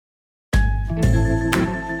Hey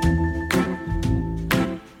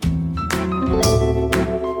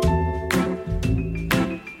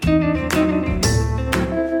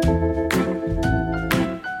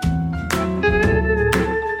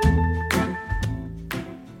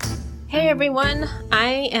everyone,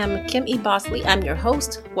 I am Kim E. Bosley. I'm your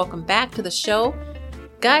host. Welcome back to the show.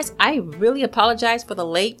 Guys, I really apologize for the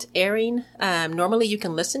late airing. Normally you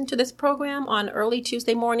can listen to this program on early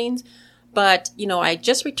Tuesday mornings, but I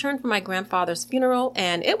just returned from my grandfather's funeral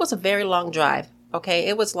and it was a very long drive. Okay.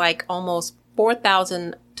 It was like almost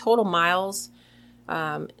 4,000 total miles,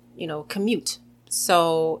 commute.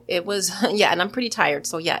 So it was, yeah, and I'm pretty tired.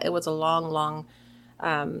 So yeah, it was a long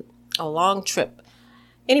trip.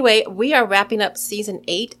 Anyway, we are wrapping up season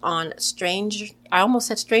 8 on I almost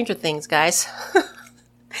said Stranger Things, guys.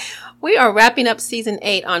 We are wrapping up season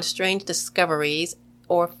 8 on strange discoveries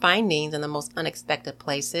or findings in the most unexpected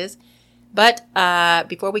places. But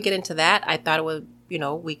before we get into that, I thought it would,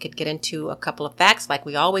 we could get into a couple of facts like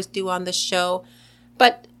we always do on this show.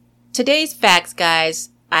 But today's facts,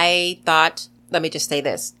 guys, I thought, let me just say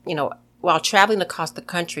this, while traveling across the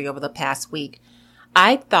country over the past week,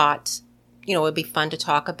 I thought, it'd be fun to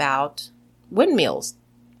talk about windmills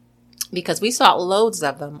because we saw loads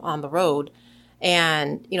of them on the road.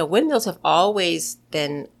 And, windmills have always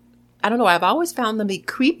been, I don't know, I've always found them to be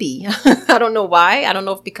creepy. I don't know why. I don't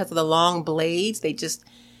know if because of the long blades, they just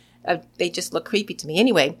look creepy to me.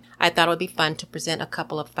 Anyway, I thought it would be fun to present a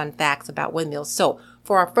couple of fun facts about windmills. So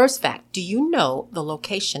for our first fact, do you know the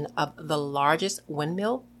location of the largest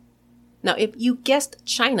windmill? Now, if you guessed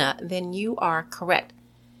China, then you are correct.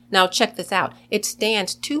 Now, check this out. It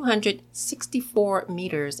stands 264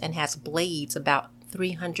 meters and has blades about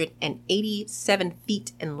 387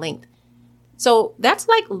 feet in length. So that's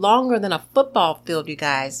like longer than a football field, you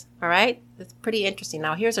guys. All right. It's pretty interesting.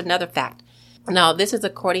 Now, here's another fact. Now, this is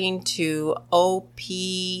according to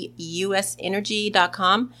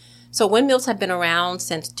opusenergy.com. So windmills have been around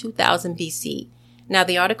since 2000 BC. Now,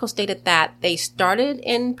 the article stated that they started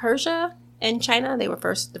in Persia and China. They were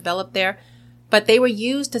first developed there. But they were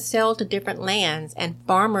used to sell to different lands and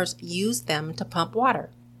farmers used them to pump water.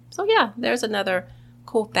 So yeah, there's another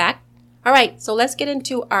cool fact. All right, so let's get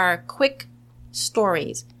into our quick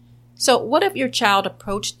stories. So what if your child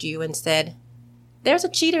approached you and said, there's a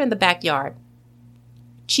cheetah in the backyard?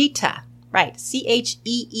 Cheetah, right, Cheetah.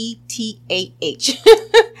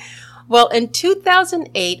 Well, in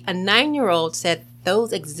 2008, a 9-year-old said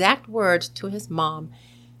those exact words to his mom.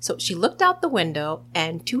 So she looked out the window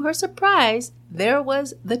and to her surprise, there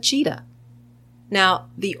was the cheetah. Now,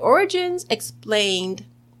 the origins explained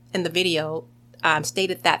in the video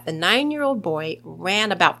stated that the 9-year-old boy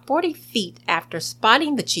ran about 40 feet after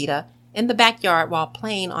spotting the cheetah in the backyard while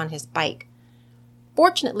playing on his bike.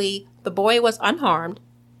 Fortunately, the boy was unharmed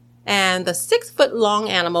and the 6-foot-long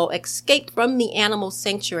animal escaped from the animal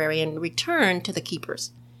sanctuary and returned to the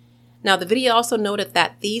keepers. Now, the video also noted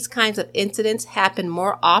that these kinds of incidents happen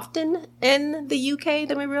more often in the UK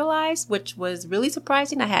than we realize, which was really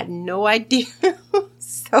surprising. I had no idea.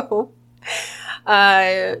 So,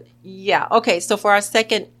 yeah. Okay, so for our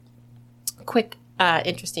second quick,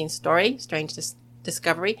 interesting story, strange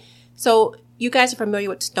discovery. So, you guys are familiar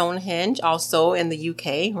with Stonehenge, also in the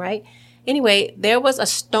UK, right? Anyway, there was a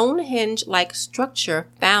Stonehenge-like structure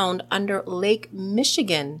found under Lake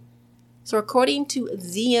Michigan. So according to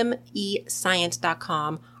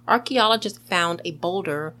ZMEScience.com, archaeologists found a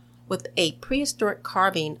boulder with a prehistoric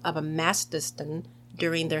carving of a mastodon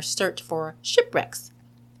during their search for shipwrecks.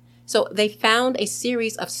 So they found a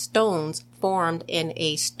series of stones formed in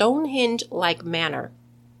a Stonehenge-like manner.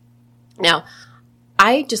 Now,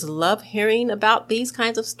 I just love hearing about these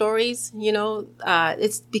kinds of stories.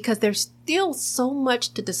 It's because there's still so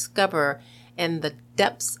much to discover in the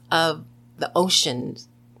depths of the oceans.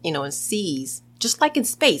 And seas, just like in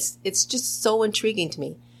space. It's just so intriguing to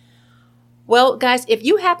me. Well, guys, if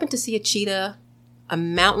you happen to see a cheetah, a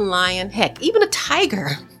mountain lion, heck, even a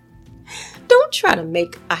tiger, don't try to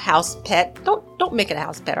make a house pet. Don't make it a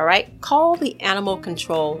house pet, all right? Call the animal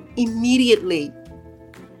control immediately.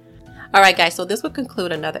 All right, guys, so this will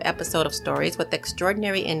conclude another episode of Stories with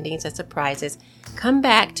Extraordinary Endings and Surprises. Come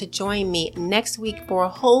back to join me next week for a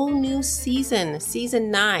whole new season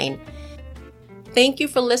 9. Thank you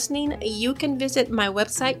for listening. You can visit my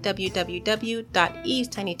website,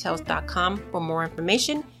 www.evestinytales.com for more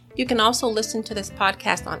information. You can also listen to this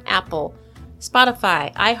podcast on Apple,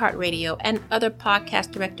 Spotify, iHeartRadio, and other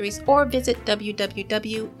podcast directories, or visit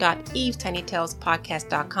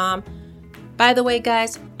www.evestinytalespodcast.com. By the way,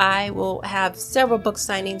 guys, I will have several book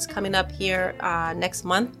signings coming up here next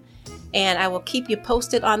month, and I will keep you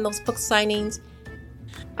posted on those book signings.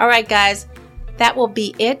 All right, guys. that will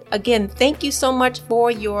be it. Again, thank you so much for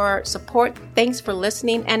your support. Thanks for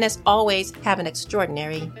listening. And as always, have an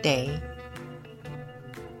extraordinary day.